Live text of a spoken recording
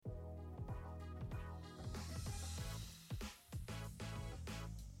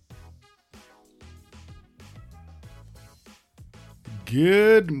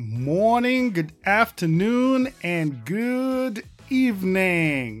Good morning, good afternoon, and good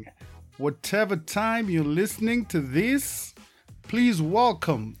evening. Whatever time you're listening to this, please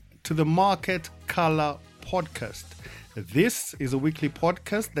welcome to the Market Color Podcast. This is a weekly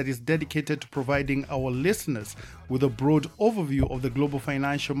podcast that is dedicated to providing our listeners with a broad overview of the global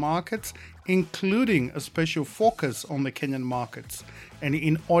financial markets, including a special focus on the Kenyan markets. And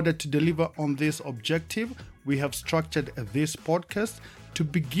in order to deliver on this objective, we have structured this podcast to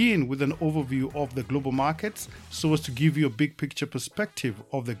begin with an overview of the global markets so as to give you a big picture perspective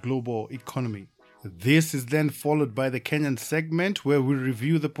of the global economy. This is then followed by the Kenyan segment where we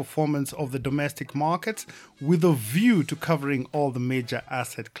review the performance of the domestic markets with a view to covering all the major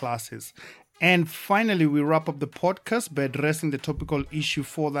asset classes. And finally, we wrap up the podcast by addressing the topical issue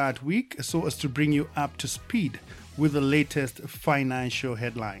for that week so as to bring you up to speed with the latest financial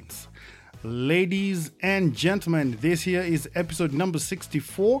headlines. Ladies and gentlemen, this here is episode number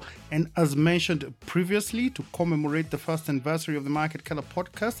 64, and as mentioned previously, to commemorate the first anniversary of the Market Color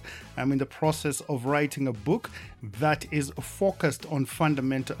Podcast, I'm in the process of writing a book that is focused on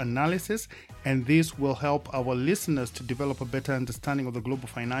fundamental analysis, and this will help our listeners to develop a better understanding of the global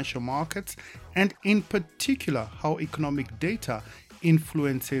financial markets, and in particular, how economic data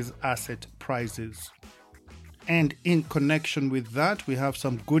influences asset prices. And in connection with that, we have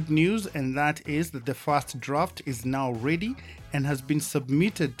some good news, and that is that the first draft is now ready and has been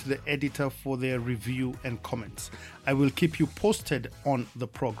submitted to the editor for their review and comments. I will keep you posted on the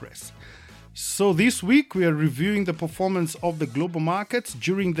progress. So this week, we are reviewing the performance of the global markets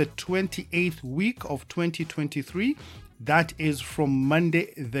during the 28th week of 2023. That is from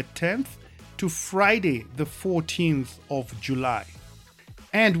Monday the 10th to Friday the 14th of July.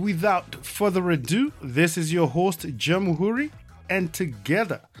 And without further ado, this is your host, Jamuhuri, and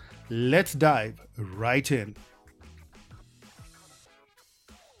together, let's dive right in.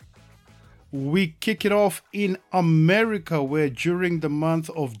 We kick it off in America, where during the month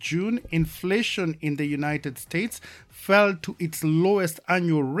of June, inflation in the United States fell to its lowest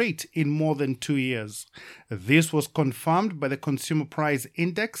annual rate in more than 2 years. This was confirmed by the Consumer Price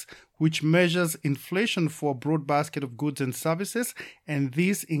Index, which measures inflation for a broad basket of goods and services, and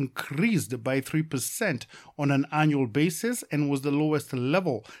this increased by 3% on an annual basis and was the lowest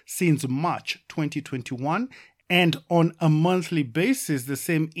level since March 2021. And on a monthly basis, the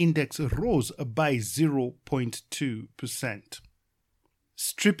same index rose by 0.2%.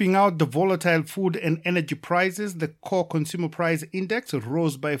 Stripping out the volatile food and energy prices, the core consumer price index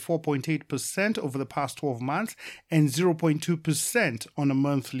rose by 4.8% over the past 12 months and 0.2% on a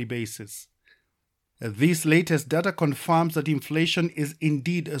monthly basis. This latest data confirms that inflation is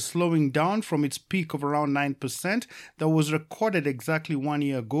indeed slowing down from its peak of around 9% that was recorded exactly 1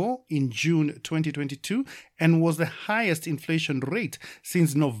 year ago in June 2022 and was the highest inflation rate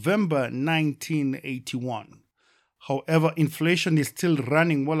since November 1981. However, inflation is still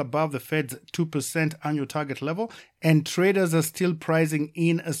running well above the Fed's 2% annual target level, and traders are still pricing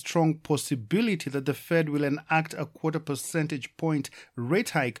in a strong possibility that the Fed will enact a 0.25 percentage point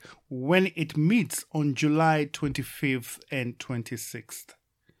rate hike when it meets on July 25th and 26th.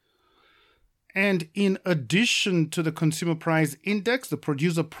 And in addition to the Consumer Price Index, the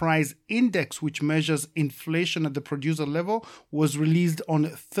Producer Price Index, which measures inflation at the producer level, was released on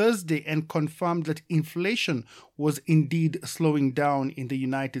Thursday and confirmed that inflation was indeed slowing down in the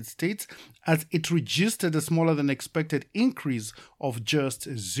United States as it registered a smaller than expected increase of just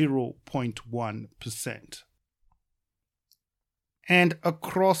 0.1%. And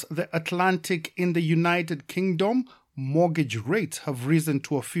across the Atlantic in the United Kingdom, mortgage rates have risen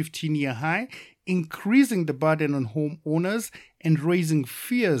to a 15-year high, increasing the burden on homeowners and raising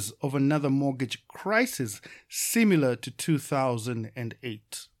fears of another mortgage crisis similar to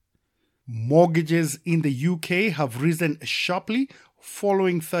 2008. Mortgages in the UK have risen sharply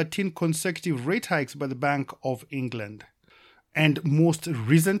following 13 consecutive rate hikes by the Bank of England. And most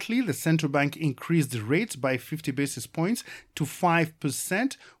recently, the central bank increased rates by 50 basis points to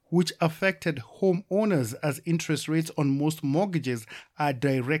 5%, which affected homeowners as interest rates on most mortgages are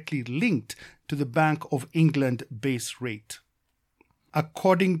directly linked to the Bank of England base rate.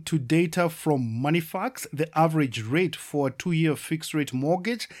 According to data from Moneyfacts, the average rate for a 2-year fixed-rate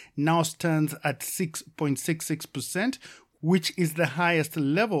mortgage now stands at 6.66%, which is the highest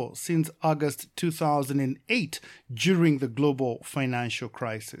level since August 2008 during the global financial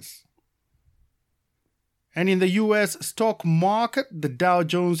crisis. And in the U.S. stock market, the Dow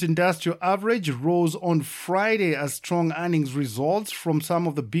Jones Industrial Average rose on Friday as strong earnings results from some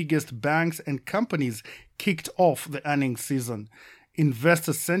of the biggest banks and companies kicked off the earnings season.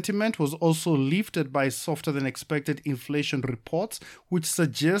 Investor sentiment was also lifted by softer than expected inflation reports, which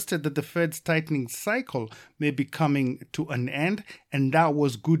suggested that the Fed's tightening cycle may be coming to an end, and that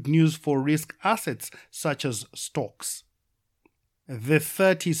was good news for risk assets such as stocks. The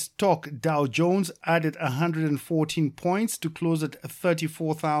 30-stock Dow Jones added 114 points to close at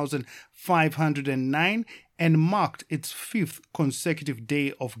 34,509 and marked its fifth consecutive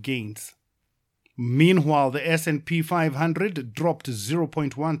day of gains. Meanwhile, the S&P 500 dropped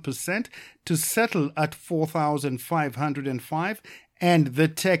 0.1% to settle at 4,505, and the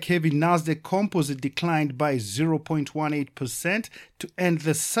tech-heavy Nasdaq Composite declined by 0.18% to end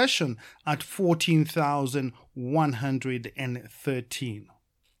the session at 14,113.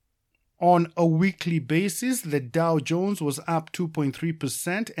 On a weekly basis, the Dow Jones was up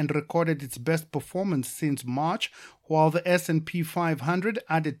 2.3% and recorded its best performance since March, while the S&P 500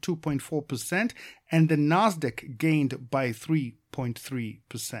 added 2.4% and the Nasdaq gained by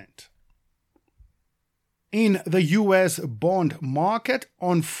 3.3%. In the U.S. bond market,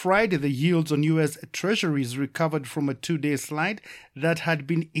 on Friday, the yields on U.S. Treasuries recovered from a two-day slide that had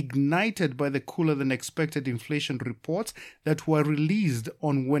been ignited by the cooler-than-expected inflation reports that were released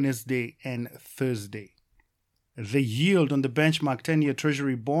on Wednesday and Thursday. The yield on the benchmark 10-year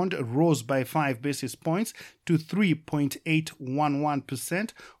Treasury bond rose by 5 basis points to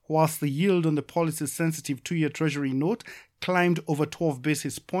 3.811%, whilst the yield on the policy-sensitive 2-year Treasury note climbed over 12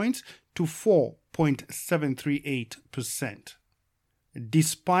 basis points to 4.738%.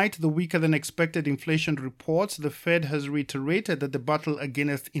 Despite the weaker-than-expected inflation reports, the Fed has reiterated that the battle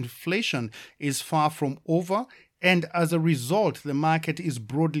against inflation is far from over, and as a result, the market is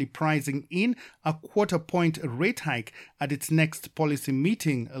broadly pricing in a quarter-point rate hike at its next policy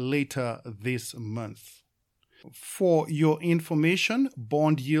meeting later this month. For your information,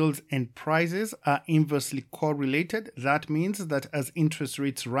 bond yields and prices are inversely correlated. That means that as interest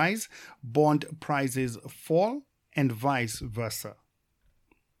rates rise, bond prices fall, and vice versa.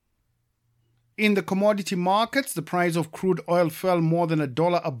 In the commodity markets, the price of crude oil fell more than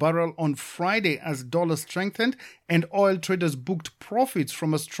 $1 a barrel on Friday as dollar strengthened and oil traders booked profits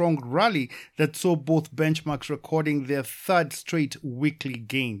from a strong rally that saw both benchmarks recording their third straight weekly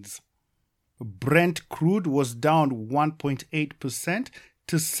gains. Brent crude was down 1.8%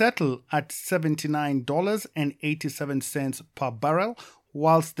 to settle at $79.87 per barrel,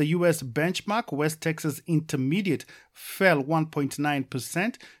 whilst the U.S. benchmark West Texas Intermediate fell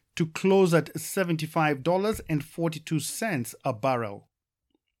 1.9% to close at $75.42 a barrel.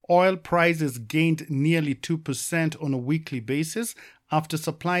 Oil prices gained nearly 2% on a weekly basis after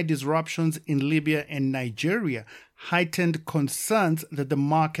supply disruptions in Libya and Nigeria heightened concerns that the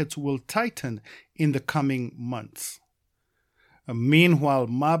markets will tighten in the coming months. Meanwhile,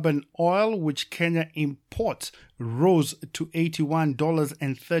 Murban oil, which Kenya imports, rose to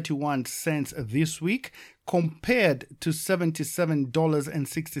 $81.31 this week, compared to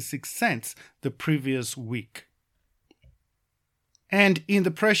 $77.66 the previous week. And in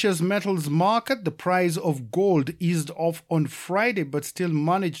the precious metals market, the price of gold eased off on Friday but still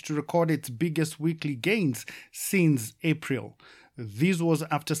managed to record its biggest weekly gains since April. This was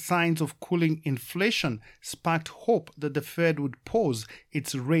after signs of cooling inflation sparked hope that the Fed would pause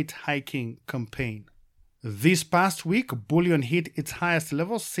its rate hiking campaign. This past week, bullion hit its highest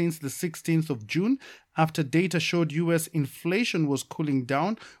level since the 16th of June after data showed U.S. inflation was cooling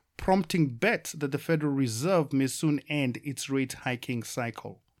down, prompting bets that the Federal Reserve may soon end its rate hiking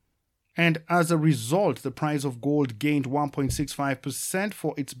cycle. And as a result, the price of gold gained 1.65%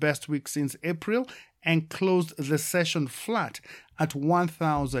 for its best week since April and closed the session flat at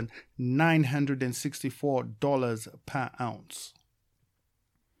 $1,964 per ounce.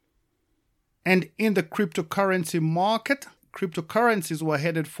 And in the cryptocurrency market, cryptocurrencies were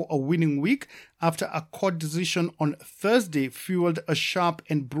headed for a winning week after a court decision on Thursday fueled a sharp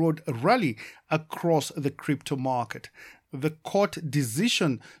and broad rally across the crypto market. The court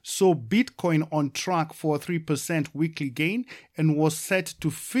decision saw Bitcoin on track for a 3% weekly gain and was set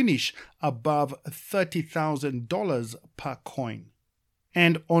to finish above $30,000 per coin.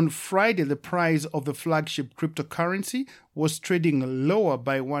 And on Friday, the price of the flagship cryptocurrency was trading lower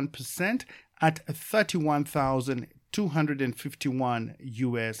by 1% at $31,251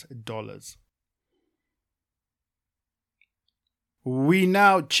 US. We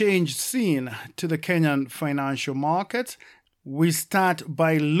now change scene to the Kenyan financial markets. We start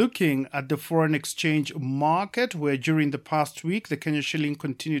by looking at the foreign exchange market, where during the past week, the Kenyan shilling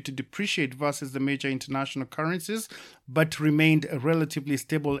continued to depreciate versus the major international currencies, but remained relatively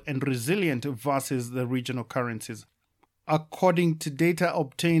stable and resilient versus the regional currencies. According to data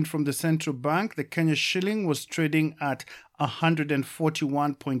obtained from the central bank, the Kenya shilling was trading at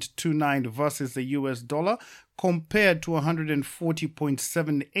 141.29 versus the US dollar, compared to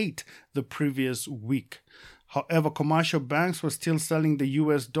 140.78 the previous week. However, commercial banks were still selling the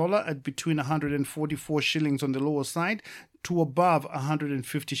US dollar at between 144 shillings on the lower side to above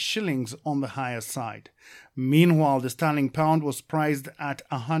 150 shillings on the higher side. Meanwhile, the sterling pound was priced at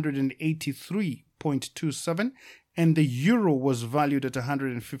 183.27 and the euro was valued at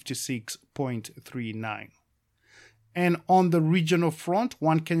 156.39. And on the regional front,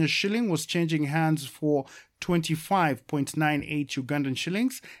 one Kenya shilling was changing hands for 25.98 Ugandan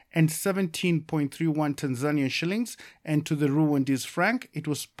shillings and 17.31 Tanzanian shillings, and to the Rwandese franc, it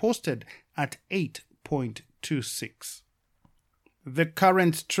was posted at 8.26. The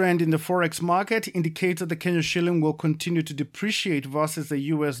current trend in the forex market indicates that the Kenya shilling will continue to depreciate versus the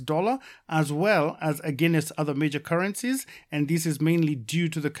US dollar as well as against other major currencies, and this is mainly due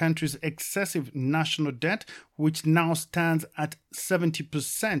to the country's excessive national debt, which now stands at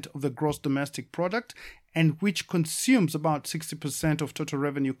 70% of the gross domestic product and which consumes about 60% of total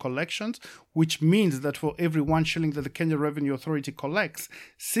revenue collections, which means that for every 1 shilling that the Kenya Revenue Authority collects,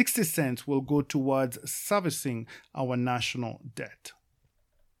 60 cents will go towards servicing our national debt.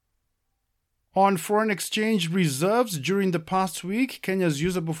 On foreign exchange reserves, during the past week, Kenya's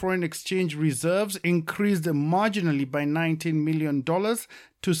usable foreign exchange reserves increased marginally by $19 million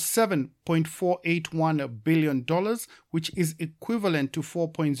to $7.481 billion, which is equivalent to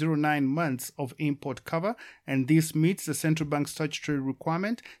 4.09 months of import cover, and this meets the central bank's statutory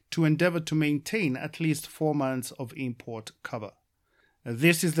requirement to endeavor to maintain at least 4 months of import cover.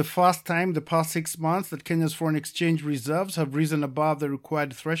 This is the first time in the past 6 months that Kenya's foreign exchange reserves have risen above the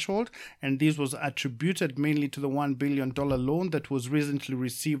required threshold, and this was attributed mainly to the $1 billion loan that was recently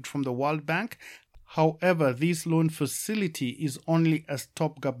received from the World Bank. However, this loan facility is only a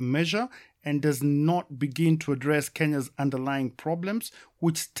stopgap measure and does not begin to address Kenya's underlying problems,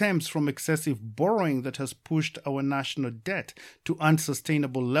 which stems from excessive borrowing that has pushed our national debt to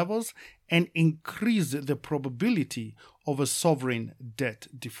unsustainable levels and increased the probability of a sovereign debt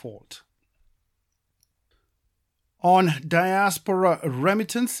default. On diaspora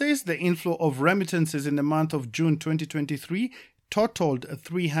remittances, the inflow of remittances in the month of June 2023 totaled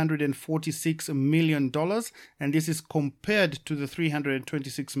 $346 million, and this is compared to the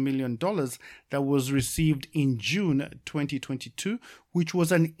 $326 million that was received in June 2022, which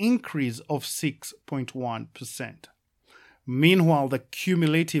was an increase of 6.1%. Meanwhile, the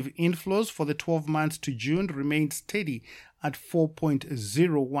cumulative inflows for the 12 months to June remained steady at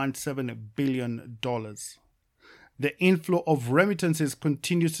 $4.017 billion. The inflow of remittances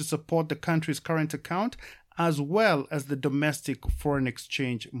continues to support the country's current account as well as the domestic foreign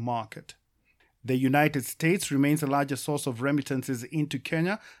exchange market. The United States remains the largest source of remittances into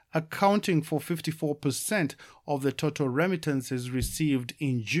Kenya, accounting for 54% of the total remittances received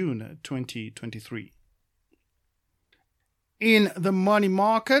in June 2023. In the money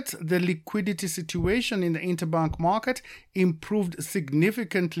market, the liquidity situation in the interbank market improved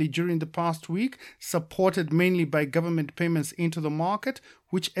significantly during the past week, supported mainly by government payments into the market,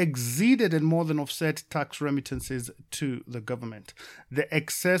 which exceeded and more than offset tax remittances to the government. The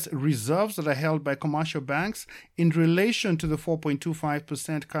excess reserves that are held by commercial banks in relation to the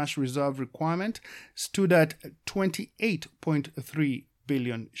 4.25% cash reserve requirement stood at 28.3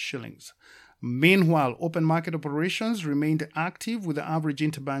 billion shillings. Meanwhile, open market operations remained active, with the average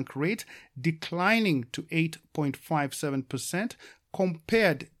interbank rate declining to 8.57%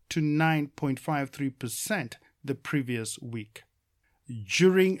 compared to 9.53% the previous week.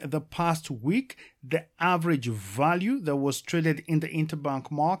 During the past week, the average value that was traded in the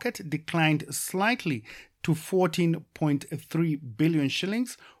interbank market declined slightly to 14.3 billion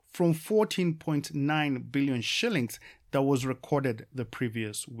shillings from 14.9 billion shillings that was recorded the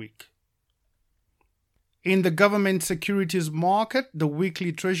previous week. In the government securities market, the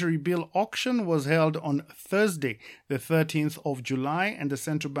weekly Treasury bill auction was held on Thursday, the 13th of July, and the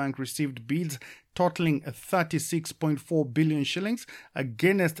central bank received bids totaling 36.4 billion shillings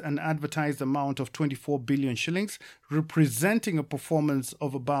against an advertised amount of 24 billion shillings, representing a performance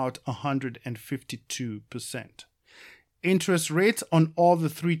of about 152%. Interest rates on all the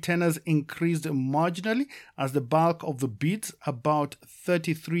three tenors increased marginally as the bulk of the bids, about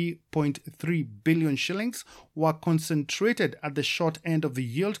 33.3 billion shillings, were concentrated at the short end of the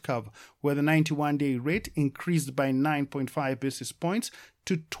yield curve, where the 91-day rate increased by 9.5 basis points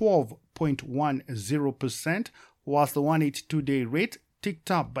to 12.10%, whilst the 182-day rate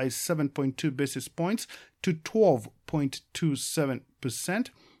ticked up by 7.2 basis points to 12.27%.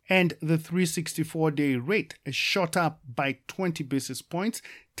 and the 364-day rate shot up by 20 basis points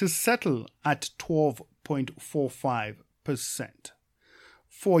to settle at 12.45%.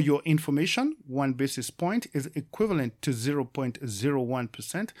 For your information, 1 basis point is equivalent to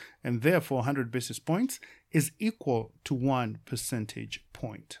 0.01%, and therefore 100 basis points is equal to 1 percentage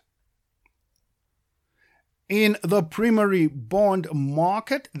point. In the primary bond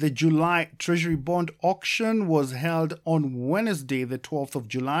market, the July Treasury bond auction was held on Wednesday, the 12th of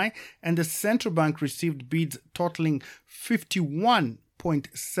July, and the central bank received bids totaling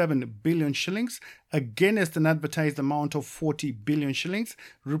 51.7 billion shillings against an advertised amount of 40 billion shillings,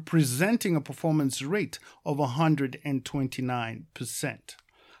 representing a performance rate of 129%.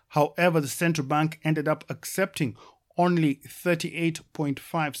 However, the central bank ended up accepting only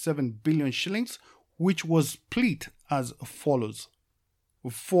 38.57 billion shillings, which was split as follows.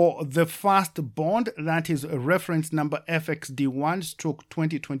 For the first bond, that is reference number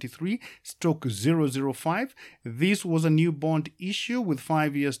FXD1/2023/005, this was a new bond issue with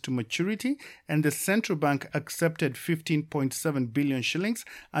 5 years to maturity, and the central bank accepted 15.7 billion shillings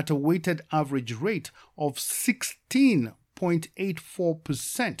at a weighted average rate of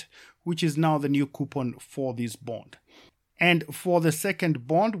 16.84%, which is now the new coupon for this bond. And for the second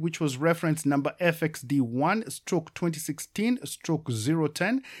bond, which was reference number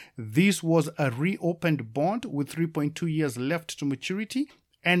FXD1/2016/010, this was a reopened bond with 3.2 years left to maturity,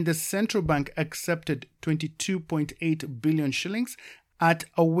 and the central bank accepted 22.8 billion shillings at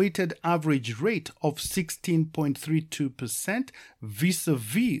a weighted average rate of 16.32%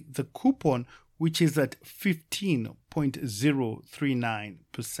 vis-a-vis the coupon, which is at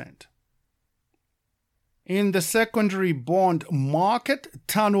 15.039%. In the secondary bond market,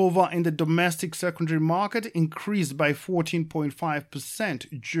 turnover in the domestic secondary market increased by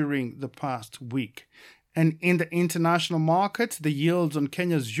 14.5% during the past week. And in the international market, the yields on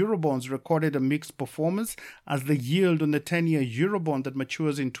Kenya's Eurobonds recorded a mixed performance as the yield on the 10-year Eurobond that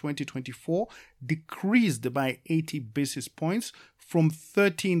matures in 2024 decreased by 80 basis points from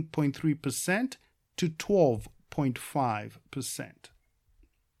 13.3% to 12.5%.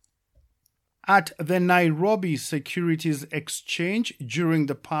 At the Nairobi Securities Exchange during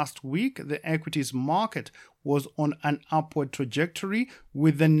the past week, the equities market was on an upward trajectory,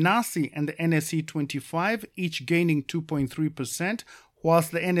 with the NASI and the NSE 25 each gaining 2.3%, whilst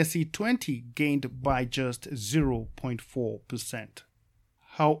the NSE 20 gained by just 0.4%.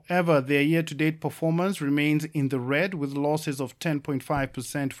 However, their year-to-date performance remains in the red, with losses of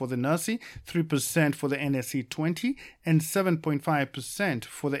 10.5% for the NASI, 3% for the NSE 20, and 7.5%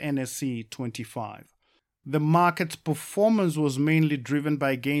 for the NSE 25. The market's performance was mainly driven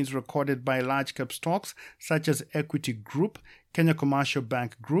by gains recorded by large-cap stocks such as Equity Group, Kenya Commercial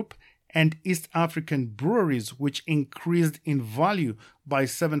Bank Group, and East African Breweries, which increased in value by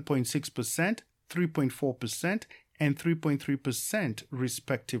 7.6%, 3.4%, and 3.3%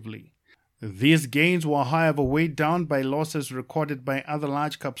 respectively. These gains were, however, weighed down by losses recorded by other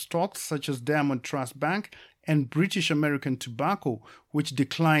large-cap stocks such as Diamond Trust Bank and British American Tobacco, which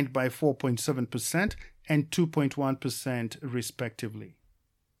declined by 4.7% and 2.1% respectively.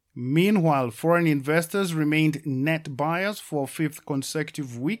 Meanwhile, foreign investors remained net buyers for a fifth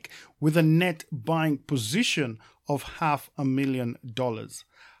consecutive week with a net buying position of $500,000.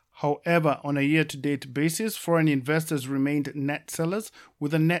 However, on a year-to-date basis, foreign investors remained net sellers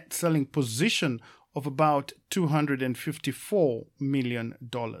with a net selling position of about $254 million.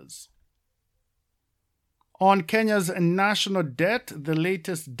 On Kenya's national debt, the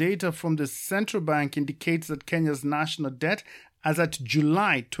latest data from the central bank indicates that Kenya's national debt as at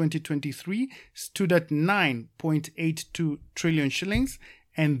July 2023 stood at 9.82 trillion shillings,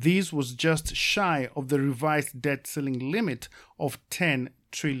 and this was just shy of the revised debt ceiling limit of 10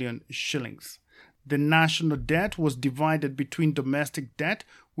 trillion shillings. The national debt was divided between domestic debt,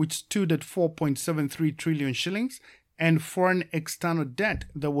 which stood at 4.73 trillion shillings, and foreign external debt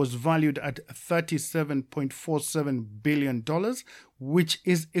that was valued at $37.47 billion, which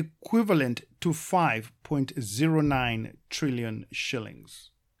is equivalent to 5.09 trillion shillings.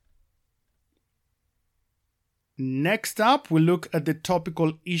 Next up, we look at the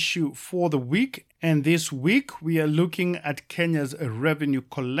topical issue for the week, and this week we are looking at Kenya's revenue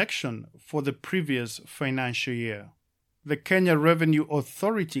collection for the previous financial year. The Kenya Revenue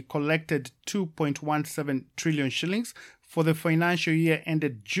Authority collected 2.17 trillion shillings for the financial year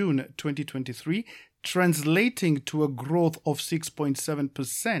ended June 2023, translating to a growth of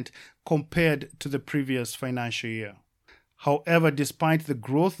 6.7% compared to the previous financial year. However, despite the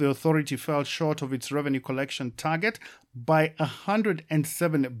growth, the authority fell short of its revenue collection target by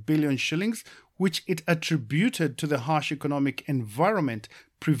 107 billion shillings, which it attributed to the harsh economic environment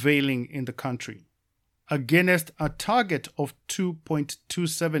prevailing in the country. Against a target of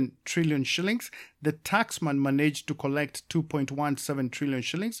 2.27 trillion shillings, the taxman managed to collect 2.17 trillion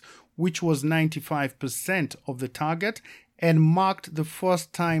shillings, which was 95% of the target, and marked the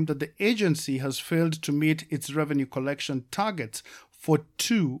first time that the agency has failed to meet its revenue collection targets for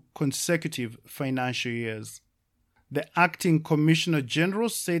 2 consecutive financial years. The acting Commissioner General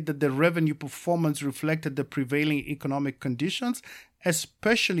said that the revenue performance reflected the prevailing economic conditions,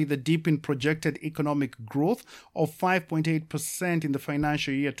 especially the dip in projected economic growth of 5.8% in the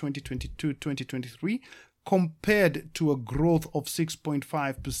financial year 2022-2023 compared to a growth of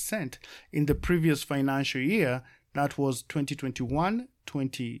 6.5% in the previous financial year, that was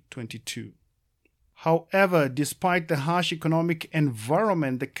 2021-2022. However, despite the harsh economic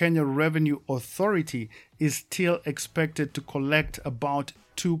environment, the Kenya Revenue Authority is still expected to collect about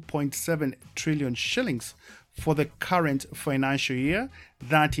 2.7 trillion shillings for the current financial year,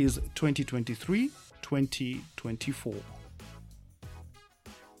 that is 2023-2024.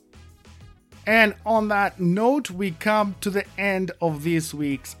 And on that note, we come to the end of this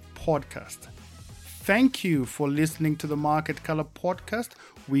week's podcast. Thank you for listening to the Market Color podcast.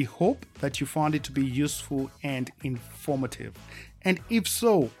 We hope that you found it to be useful and informative. And if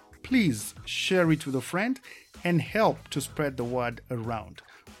so, please share it with a friend and help to spread the word around.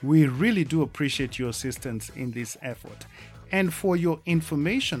 We really do appreciate your assistance in this effort. And for your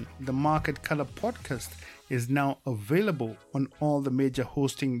information, the Market Color podcast is now available on all the major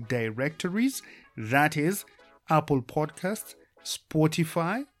hosting directories, that is Apple Podcasts,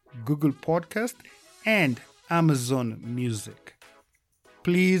 Spotify, Google Podcast, and Amazon Music.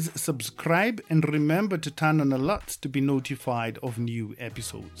 Please subscribe and remember to turn on alerts to be notified of new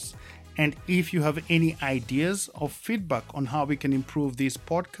episodes. And if you have any ideas or feedback on how we can improve this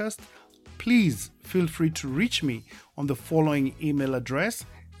podcast, please feel free to reach me on the following email address,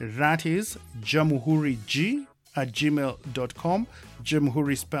 that is jamuhuri@gmail.com,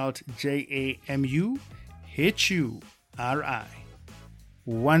 Jamhuri spelled Jamuhuri.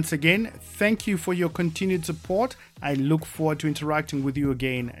 Once again, thank you for your continued support. I look forward to interacting with you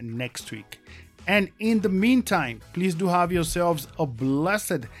again next week. And in the meantime, please do have yourselves a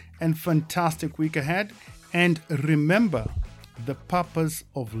blessed and fantastic week ahead. And remember, the purpose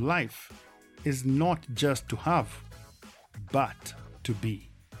of life is not just to have, but to be.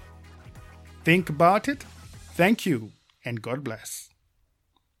 Think about it. Thank you, and God bless.